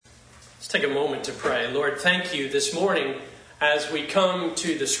Take a moment to pray. Lord, thank you this morning as we come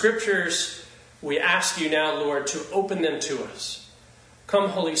to the Scriptures. We ask you now, Lord, to open them to us.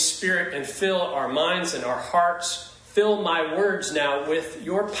 Come, Holy Spirit, and fill our minds and our hearts. Fill my words now with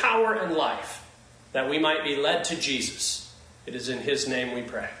your power and life, that we might be led to Jesus. It is in his name we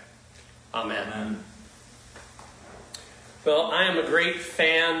pray. Amen. Amen. Well, I am a great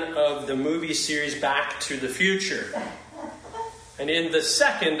fan of the movie series Back to the Future. And in the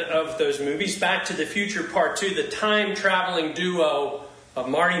second of those movies, Back to the Future Part 2, the time-traveling duo of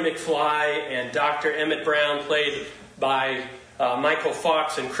Marty McFly and Dr. Emmett Brown, played by Michael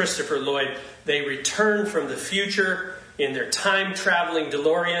Fox and Christopher Lloyd, they return from the future in their time-traveling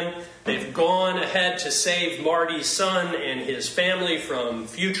DeLorean. They've gone ahead to save Marty's son and his family from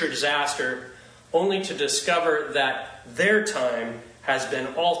future disaster, only to discover that their time has been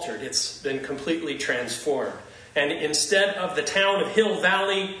altered. It's been completely transformed. And instead of the town of Hill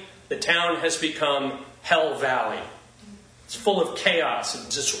Valley, the town has become Hell Valley. It's full of chaos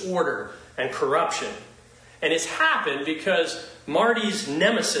and disorder and corruption. And it's happened because Marty's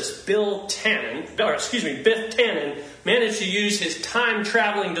nemesis, Biff Tannen, managed to use his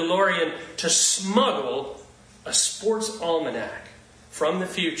time-traveling DeLorean to smuggle a sports almanac from the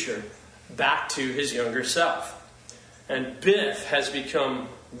future back to his younger self. And Biff has become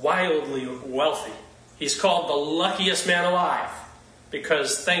wildly wealthy. He's called the luckiest man alive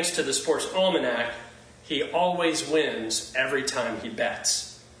because, thanks to the sports almanac, he always wins every time he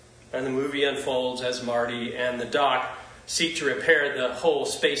bets. And the movie unfolds as Marty and the Doc seek to repair the whole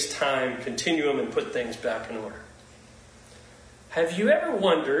space-time continuum and put things back in order. Have you ever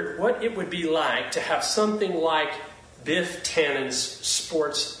wondered what it would be like to have something like Biff Tannen's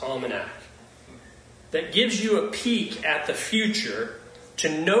sports almanac that gives you a peek at the future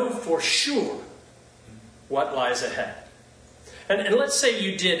to know for sure what lies ahead? And let's say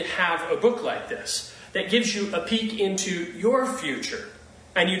you did have a book like this that gives you a peek into your future,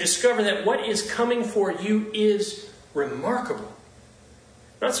 and you discover that what is coming for you is remarkable.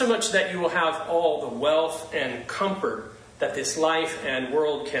 Not so much that you will have all the wealth and comfort that this life and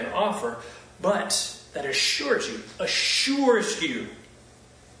world can offer, but that assures you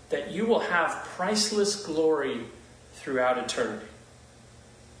that you will have priceless glory throughout eternity.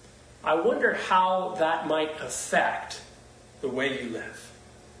 I wonder how that might affect the way you live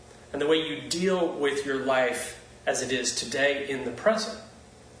and the way you deal with your life as it is today in the present,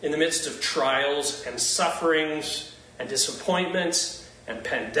 in the midst of trials and sufferings and disappointments and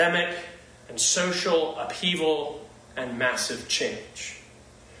pandemic and social upheaval and massive change.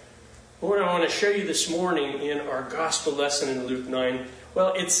 What I want to show you this morning in our gospel lesson in Luke 9,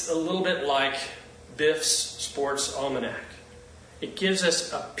 well, it's a little bit like Biff's sports almanac. It gives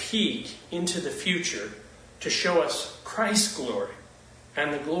us a peek into the future to show us Christ's glory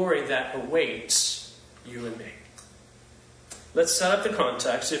and the glory that awaits you and me. Let's set up the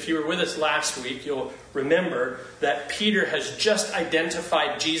context. If you were with us last week, you'll remember that Peter has just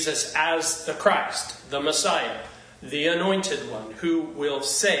identified Jesus as the Christ, the Messiah, the anointed one who will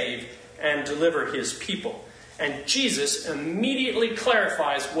save and deliver his people. And Jesus immediately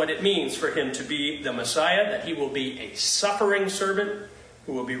clarifies what it means for him to be the Messiah, that he will be a suffering servant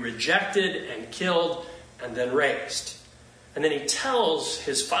who will be rejected and killed and then raised. And then he tells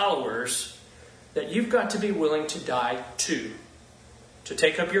his followers that you've got to be willing to die too, to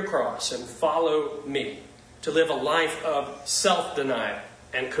take up your cross and follow me, to live a life of self-denial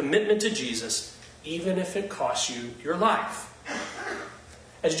and commitment to Jesus, even if it costs you your life.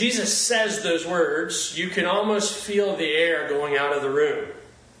 As Jesus says those words, you can almost feel the air going out of the room.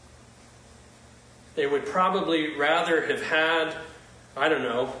 They would probably rather have had,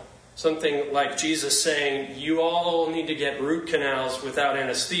 something like Jesus saying, you all need to get root canals without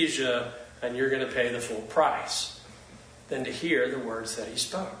anesthesia and you're going to pay the full price, than to hear the words that he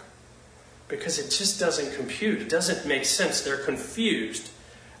spoke. Because it just doesn't compute. It doesn't make sense. They're confused.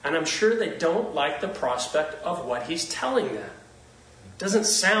 And I'm sure they don't like the prospect of what he's telling them. Doesn't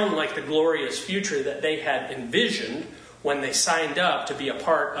sound like the glorious future that they had envisioned when they signed up to be a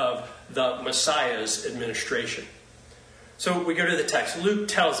part of the Messiah's administration. So we go to the text. Luke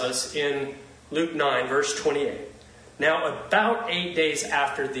tells us in Luke 9, verse 28. Now, about 8 days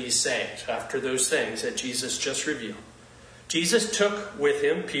after these sayings, after those things that Jesus just revealed, Jesus took with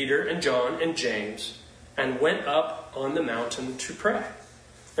him Peter and John and James and went up on the mountain to pray.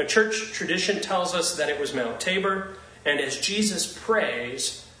 Now, church tradition tells us that it was Mount Tabor. And as Jesus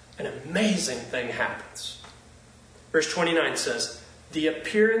prays, an amazing thing happens. Verse 29 says, the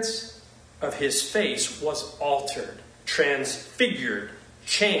appearance of his face was altered, transfigured,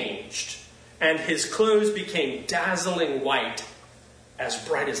 changed, and his clothes became dazzling white, as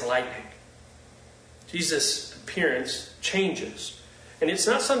bright as lightning. Jesus' appearance changes. And it's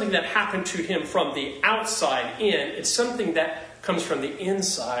not something that happened to him from the outside in. It's something that comes from the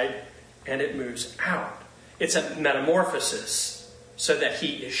inside and it moves out. It's a metamorphosis so that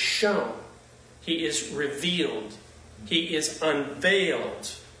he is shown. He is revealed. He is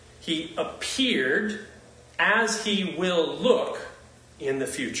unveiled. He appeared as he will look in the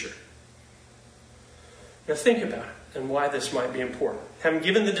future. Now think about it and why this might be important. Having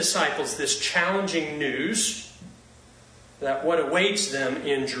given the disciples this challenging news that what awaits them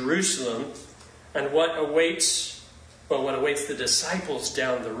in Jerusalem and what awaits the disciples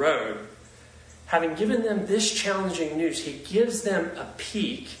down the road, having given them this challenging news, he gives them a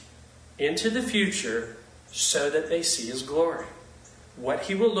peek into the future so that they see his glory. What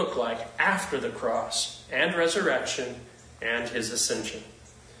he will look like after the cross and resurrection and his ascension.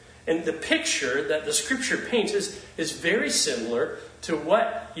 And the picture that the scripture paints is very similar to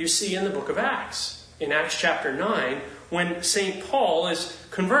what you see in the book of Acts. In Acts chapter 9, when St. Paul is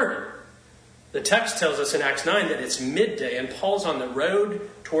converted. The text tells us in Acts 9 that it's midday and Paul's on the road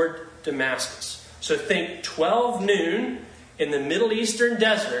toward Damascus. So think 12 noon in the Middle Eastern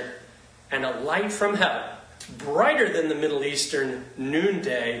desert and a light from heaven, brighter than the Middle Eastern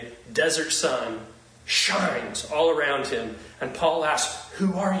noonday desert sun, shines all around him. And Paul asks,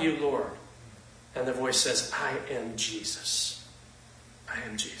 "Who are you, Lord?" And the voice says, "I am Jesus. I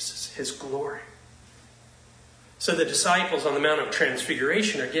am Jesus," his glory. So the disciples on the Mount of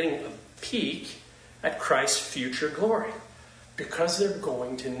Transfiguration are getting a peek at Christ's future glory because they're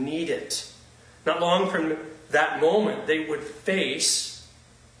going to need it. Not long from that moment, they would face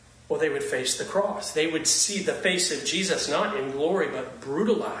the cross. They would see the face of Jesus not in glory but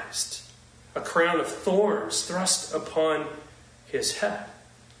brutalized. A crown of thorns thrust upon his head.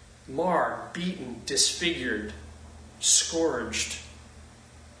 Marred, beaten, disfigured, scourged.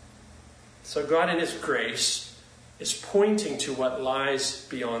 So God in his grace is pointing to what lies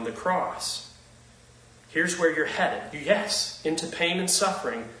beyond the cross. Here's where you're headed. Yes, into pain and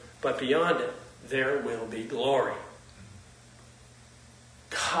suffering, but beyond it, there will be glory.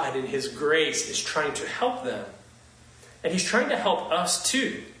 God in his grace is trying to help them. And he's trying to help us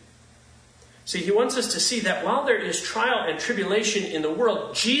too. See, he wants us to see that while there is trial and tribulation in the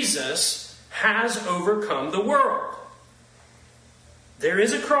world, Jesus has overcome the world. There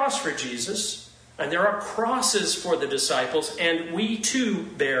is a cross for Jesus. And there are crosses for the disciples, and we too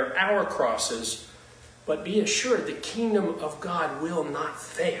bear our crosses. But be assured, the kingdom of God will not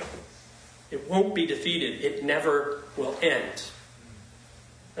fail. It won't be defeated. It never will end.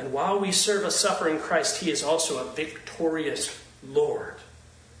 And while we serve a suffering Christ, he is also a victorious Lord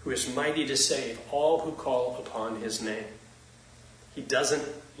who is mighty to save all who call upon his name. He doesn't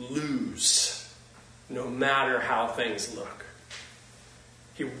lose, no matter how things look.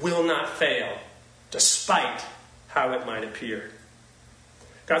 He will not fail, despite how it might appear.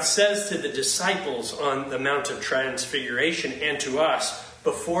 God says to the disciples on the Mount of Transfiguration and to us,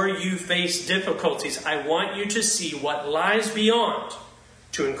 before you face difficulties, I want you to see what lies beyond,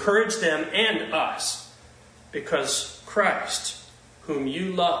 to encourage them and us, because Christ, whom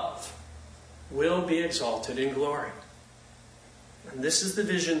you love, will be exalted in glory. And this is the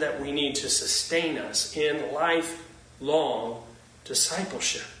vision that we need to sustain us in lifelong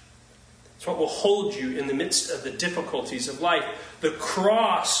discipleship. It's what will hold you in the midst of the difficulties of life. The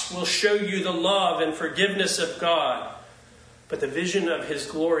cross will show you the love and forgiveness of God. But the vision of his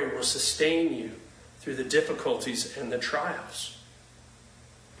glory will sustain you through the difficulties and the trials.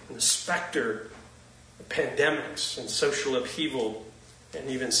 And the specter of pandemics and social upheaval and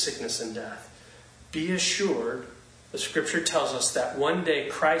even sickness and death. Be assured, the scripture tells us that one day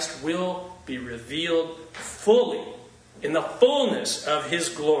Christ will be revealed fully in the fullness of his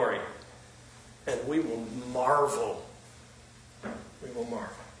glory. And we will marvel. We will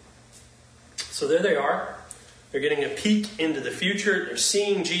marvel. So there they are. They're getting a peek into the future. They're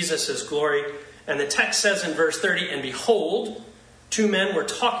seeing Jesus' glory. And the text says in verse 30, and behold, two men were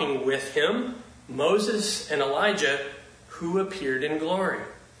talking with him, Moses and Elijah, who appeared in glory,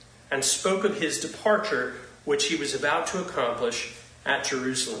 and spoke of his departure, which he was about to accomplish at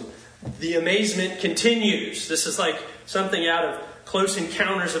Jerusalem. The amazement continues. This is like something out of Close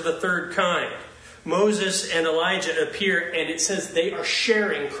Encounters of the Third Kind. Moses and Elijah appear, and it says they are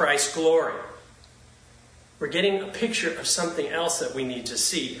sharing Christ's glory. We're getting a picture of something else that we need to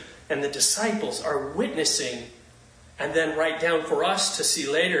see. And the disciples are witnessing, and then write down for us to see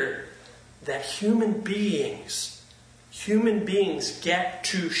later, that human beings get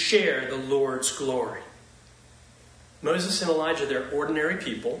to share the Lord's glory. Moses and Elijah, they're ordinary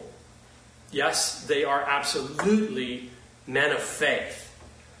people. Yes, they are absolutely men of faith.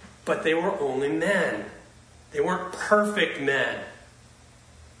 but they were only men. They weren't perfect men.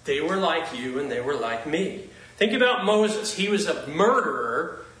 They were like you and they were like me. Think about Moses. He was a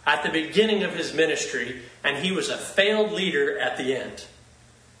murderer at the beginning of his ministry, and he was a failed leader at the end.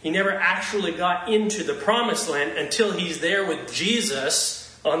 He never actually got into the promised land until he's there with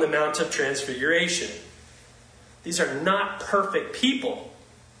Jesus on the Mount of Transfiguration. These are not perfect people.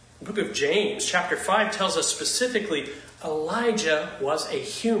 The book of James, chapter 5, tells us specifically Elijah was a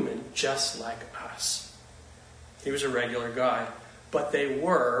human just like us. He was a regular guy, but they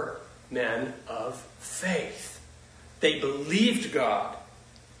were men of faith. They believed God,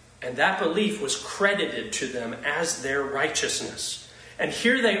 and that belief was credited to them as their righteousness. And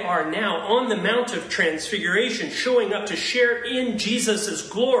here they are now on the Mount of Transfiguration, showing up to share in Jesus'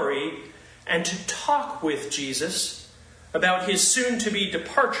 glory and to talk with Jesus about his soon-to-be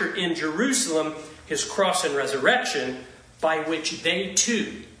departure in Jerusalem, his cross and resurrection, by which they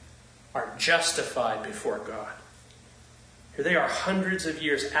too are justified before God. Here they are hundreds of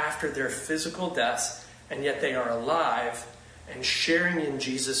years after their physical deaths, and yet they are alive and sharing in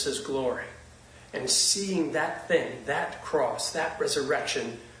Jesus' glory and seeing that thing, that cross, that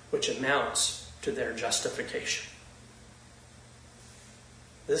resurrection, which amounts to their justification.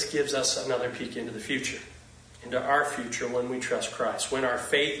 This gives us another peek into the future, into our future when we trust Christ, when our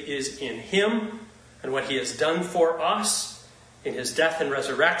faith is in him and what he has done for us in his death and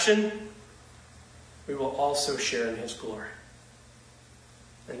resurrection. We will also share in his glory.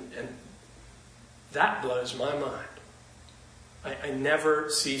 And that blows my mind. I never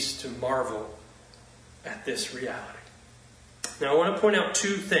cease to marvel at this reality. Now I want to point out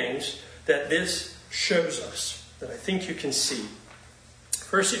two things that this shows us that I think you can see.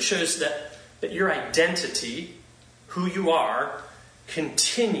 First, it shows that your identity, who you are,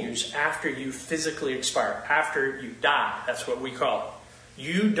 continues after you physically expire, after you die. That's what we call it.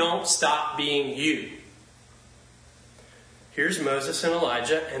 You don't stop being you. Here's Moses and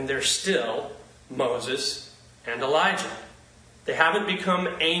Elijah, and they're still Moses and Elijah. They haven't become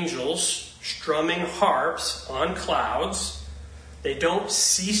angels strumming harps on clouds. They don't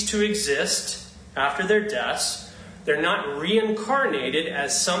cease to exist after their deaths. They're not reincarnated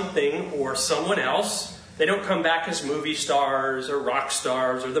as something or someone else. They don't come back as movie stars or rock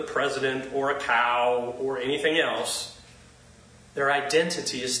stars or the president or a cow or anything else. Their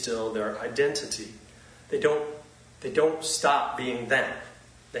identity is still their identity. They don't stop being them.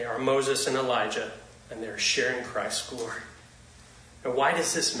 They are Moses and Elijah, and they're sharing Christ's glory. Now, why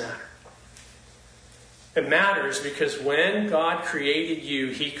does this matter? It matters because when God created you,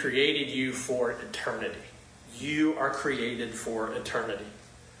 he created you for eternity. You are created for eternity.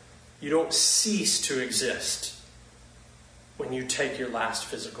 You don't cease to exist when you take your last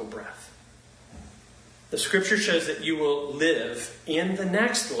physical breath. The scripture shows that you will live in the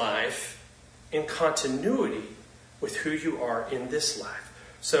next life in continuity with who you are in this life.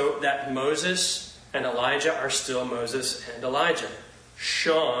 So that Moses and Elijah are still Moses and Elijah.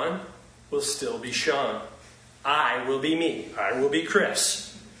 Sean will still be Sean. I will be me. I will be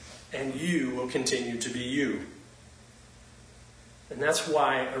Chris. And you will continue to be you. And that's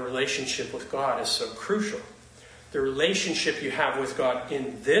why a relationship with God is so crucial. The relationship you have with God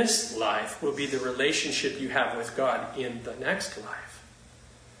in this life will be the relationship you have with God in the next life.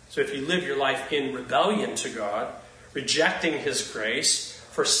 So if you live your life in rebellion to God, rejecting his grace,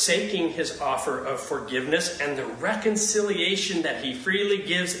 forsaking his offer of forgiveness and the reconciliation that he freely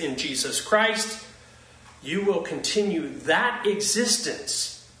gives in Jesus Christ, you will continue that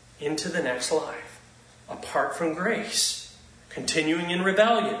existence into the next life, apart from grace, continuing in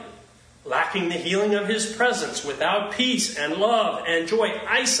rebellion, lacking the healing of his presence, without peace and love and joy,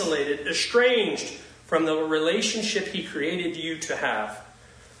 isolated, estranged from the relationship he created you to have.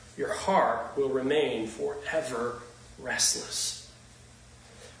 Your heart will remain forever restless.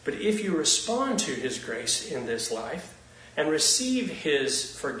 But if you respond to his grace in this life and receive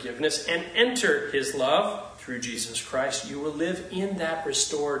his forgiveness and enter his love through Jesus Christ, you will live in that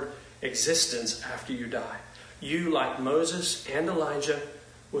restored existence after you die. You, like Moses and Elijah,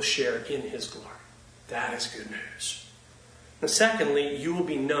 will share in his glory. That is good news. And secondly, you will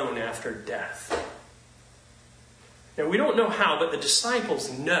be known after death. Now, we don't know how, but the disciples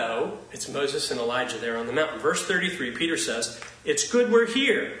know it's Moses and Elijah there on the mountain. Verse 33, Peter says, "It's good we're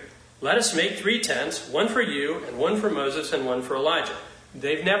here. Let us make 3 tents, one for you, and one for Moses, and one for Elijah."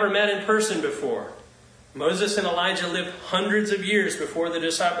 They've never met in person before. Moses and Elijah lived hundreds of years before the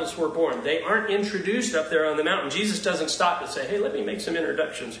disciples were born. They aren't introduced up there on the mountain. Jesus doesn't stop to say, "Hey, let me make some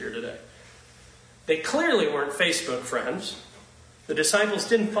introductions here today." They clearly weren't Facebook friends. The disciples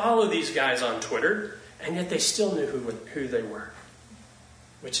didn't follow these guys on Twitter. And yet they still knew who they were.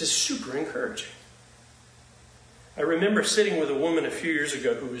 which is super encouraging. I remember sitting with a woman a few years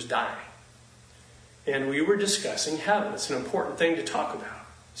ago who was dying. And we were discussing heaven. It's an important thing to talk about,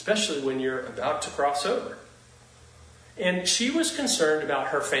 especially when you're about to cross over. And she was concerned about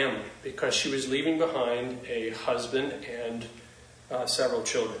her family because she was leaving behind a husband and several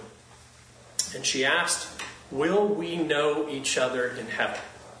children. And she asked, will we know each other in heaven?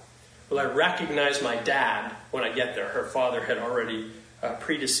 Will I recognize my dad when I get there? Her father had already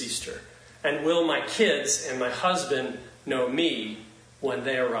predeceased her. And will my kids and my husband know me when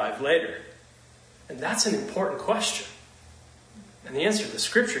they arrive later? And that's an important question. And the answer the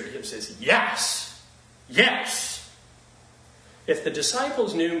Scripture gives is yes. Yes. If the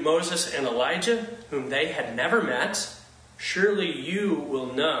disciples knew Moses and Elijah, whom they had never met, surely you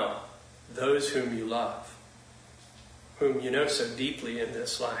will know those whom you love, whom you know so deeply in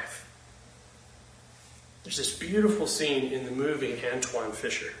this life. There's this beautiful scene in the movie Antoine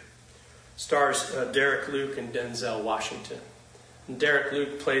Fisher. Stars Derek Luke and Denzel Washington. And Derek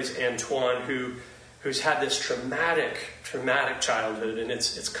Luke plays Antoine, who's had this traumatic childhood, and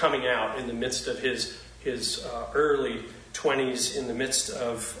it's coming out in the midst of his early 20s, in the midst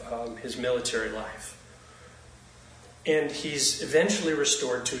of his military life. And he's eventually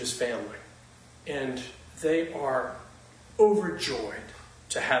restored to his family. And they are overjoyed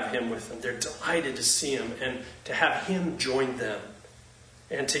to have him with them. They're delighted to see him and to have him join them.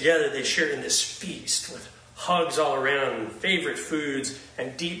 And together they share in this feast with hugs all around and favorite foods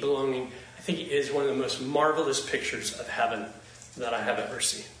and deep belonging. I think it is one of the most marvelous pictures of heaven that I have ever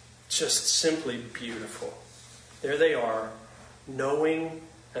seen. Just simply beautiful. There they are, knowing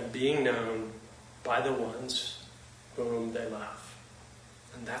and being known by the ones whom they love.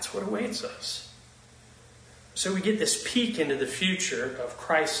 And that's what awaits us. So we get this peek into the future of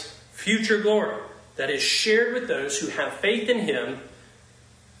Christ's future glory that is shared with those who have faith in him,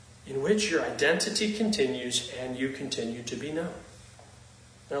 in which your identity continues and you continue to be known.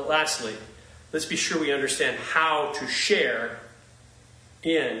 Now, lastly, let's be sure we understand how to share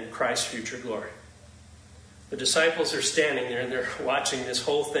in Christ's future glory. The disciples are standing there and they're watching this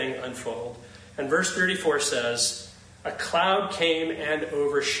whole thing unfold. And verse 34 says, a cloud came and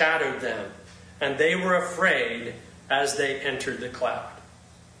overshadowed them, and they were afraid as they entered the cloud.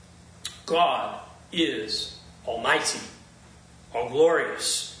 God is almighty, all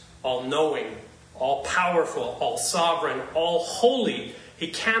glorious, all-knowing, all-powerful, all-sovereign, all-holy. He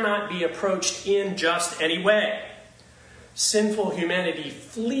cannot be approached in just any way. Sinful humanity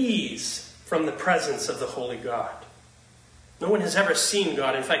flees from the presence of the holy God. No one has ever seen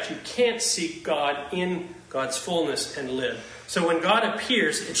God. In fact, you can't seek God in God's fullness and live. So when God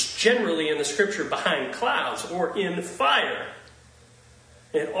appears, it's generally in the Scripture behind clouds or in fire.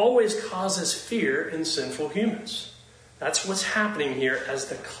 It always causes fear in sinful humans. That's what's happening here as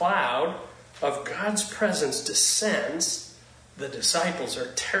the cloud of God's presence descends. The disciples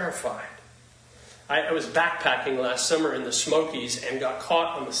are terrified. I was backpacking last summer in the Smokies and got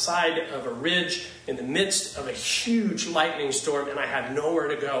caught on the side of a ridge in the midst of a huge lightning storm, and I had nowhere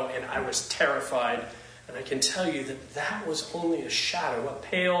to go, and I was terrified. And I can tell you that that was only a shadow, a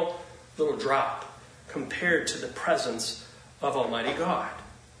pale little drop compared to the presence of Almighty God.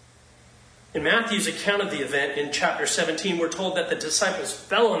 In Matthew's account of the event in chapter 17, we're told that the disciples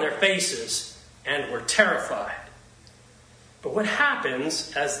fell on their faces and were terrified. But what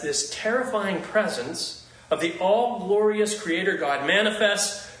happens as this terrifying presence of the all-glorious Creator God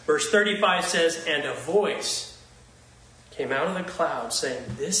manifests? Verse 35 says, and a voice came out of the cloud saying,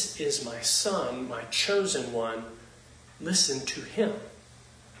 this is my Son, my chosen one. Listen to him.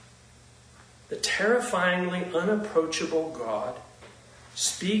 The terrifyingly unapproachable God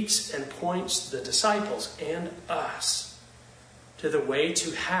speaks and points the disciples and us to the way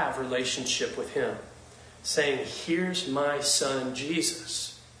to have relationship with him, saying, here's my Son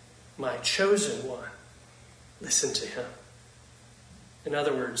Jesus, my chosen one. Listen to him. In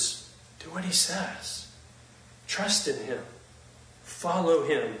other words, do what he says. Trust in him. Follow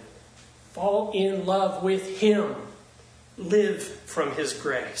him. Fall in love with him. Live from his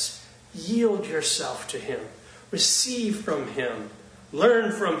grace. Yield yourself to him. Receive from him.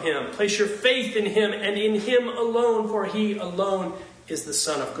 Learn from him. Place your faith in him and in him alone, for he alone is the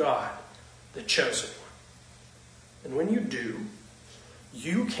Son of God, the chosen one. And when you do,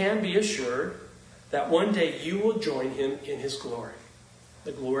 you can be assured that one day you will join him in his glory,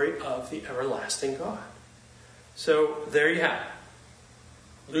 the glory of the everlasting God. So there you have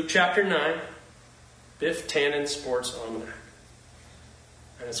it. Luke chapter 9, Biff Tannen Sports Almanac.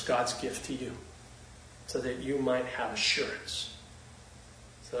 And it's God's gift to you so that you might have assurance,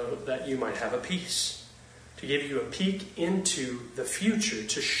 so that you might have a peace, to give you a peek into the future,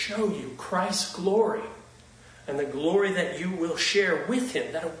 to show you Christ's glory and the glory that you will share with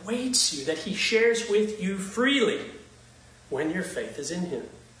him, that awaits you, that he shares with you freely when your faith is in him.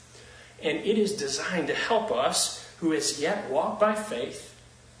 And it is designed to help us who as yet walk by faith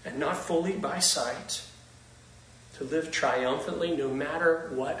and not fully by sight, to live triumphantly no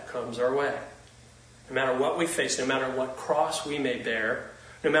matter what comes our way. No matter what we face, no matter what cross we may bear,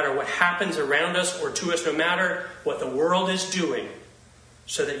 no matter what happens around us or to us, no matter what the world is doing,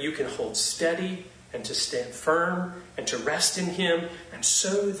 so that you can hold steady and to stand firm and to rest in him, and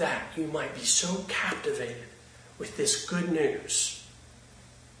so that you might be so captivated with this good news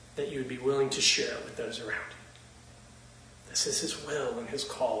that you would be willing to share it with those around you. This is his will and his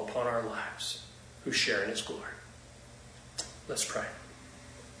call upon our lives who share in his glory. Let's pray.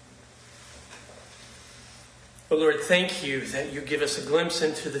 Oh Lord, thank you that you give us a glimpse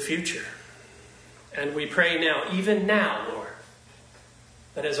into the future. And we pray now, even now, Lord,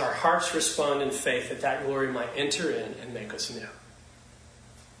 that as our hearts respond in faith, that glory might enter in and make us new.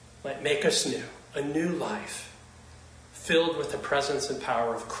 Might make us new, a new life, filled with the presence and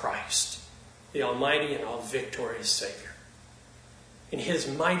power of Christ, the Almighty and all-victorious Savior. In his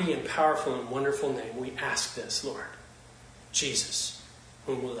mighty and powerful and wonderful name, we ask this, Lord, Jesus,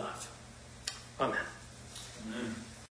 whom we love. Amen. Amen.